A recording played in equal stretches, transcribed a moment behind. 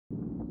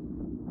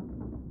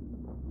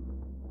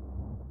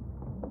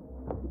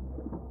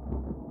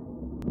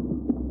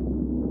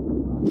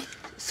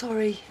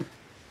Sorry.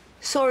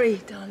 Sorry,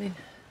 darling.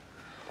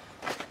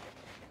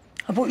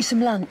 I bought you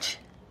some lunch.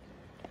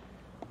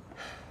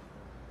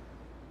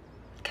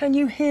 Can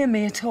you hear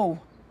me at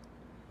all?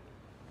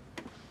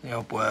 The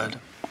odd word.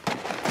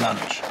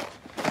 Lunch.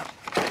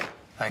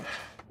 Thanks.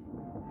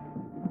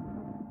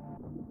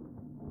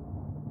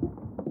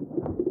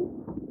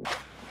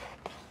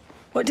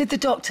 What did the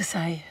doctor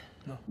say?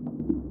 No.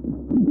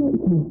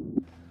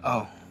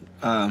 Oh,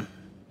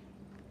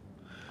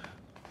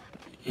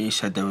 he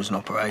said there was an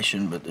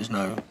operation, but there's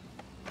no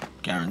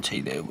guarantee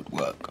that it would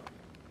work.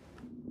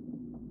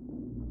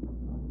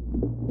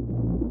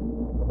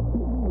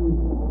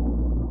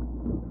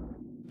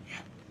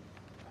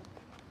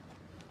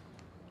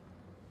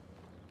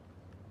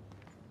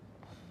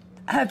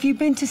 Have you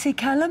been to see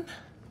Callum?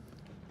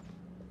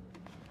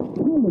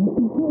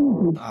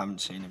 I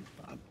haven't seen him.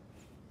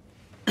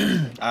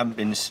 I haven't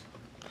been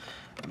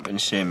to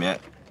see him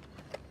yet.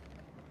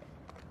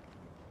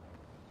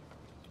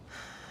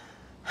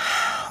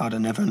 I'd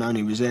have never known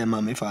he was there,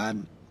 Mum, if I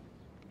hadn't.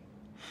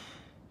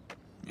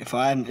 If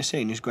I hadn't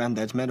seen his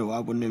granddad's medal, I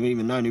wouldn't have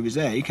even known he was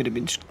there. He could have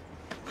been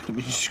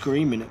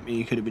screaming at me.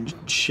 He could have been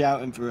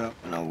shouting for help,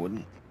 and I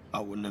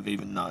wouldn't have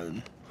even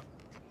known.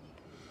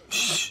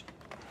 Shh.